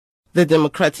The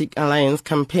Democratic Alliance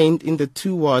campaigned in the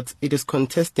 2 wards it is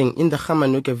contesting in the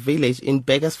Ga-Manoke village in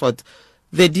Begersfort.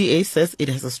 The DA says it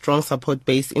has a strong support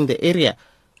base in the area.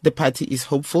 The party is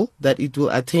hopeful that it will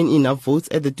attain enough votes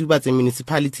at the Dubatse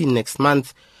municipality next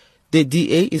month. The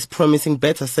DA is promising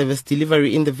better service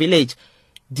delivery in the village.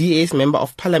 DA's Member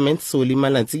of Parliament, Soli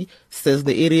Malatsi, says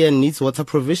the area needs water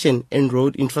provision and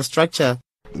road infrastructure.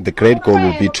 The great goal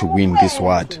will be to win this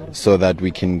ward so that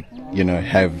we can,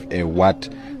 have a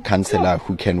ward councillor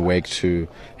who can work to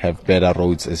have better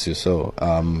roads, as you saw,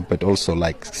 but also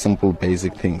like simple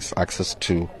basic things, access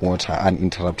to water,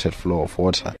 uninterrupted flow of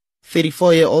water.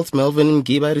 34-year-old Melvin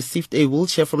Ngiba received a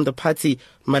wheelchair from the party.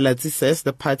 Malatsi says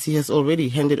the party has already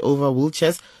handed over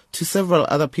wheelchairs to several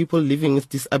other people living with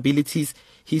disabilities.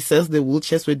 He says the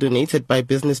wheelchairs were donated by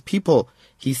business people.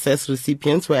 He says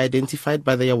recipients were identified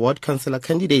by the ward councillor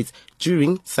candidates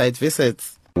during site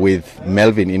visits. With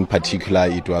Melvin in particular,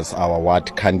 it was our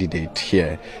ward candidate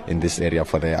here in this area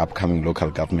for the upcoming local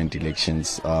government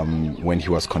elections. When he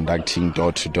was conducting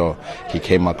door-to-door, he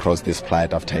came across this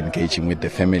plight after engaging with the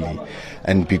family.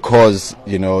 And because,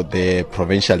 the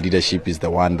provincial leadership is the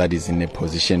one that is in a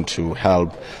position to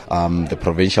help, the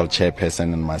provincial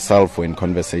chairperson and myself were in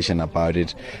conversation about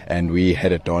it, and we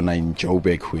had a donor in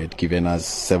Joburg who had given us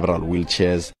several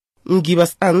wheelchairs.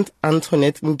 Ngiba's aunt,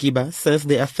 Antoinette Ngiba, says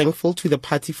they are thankful to the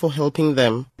party for helping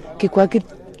them.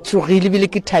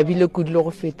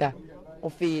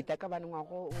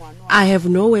 I have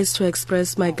no words to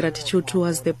express my gratitude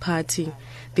towards the party.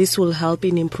 This will help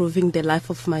in improving the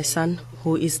life of my son,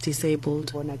 who is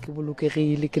disabled.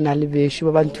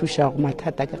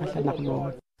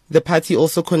 The party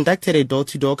also conducted a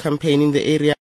door-to-door campaign in the area.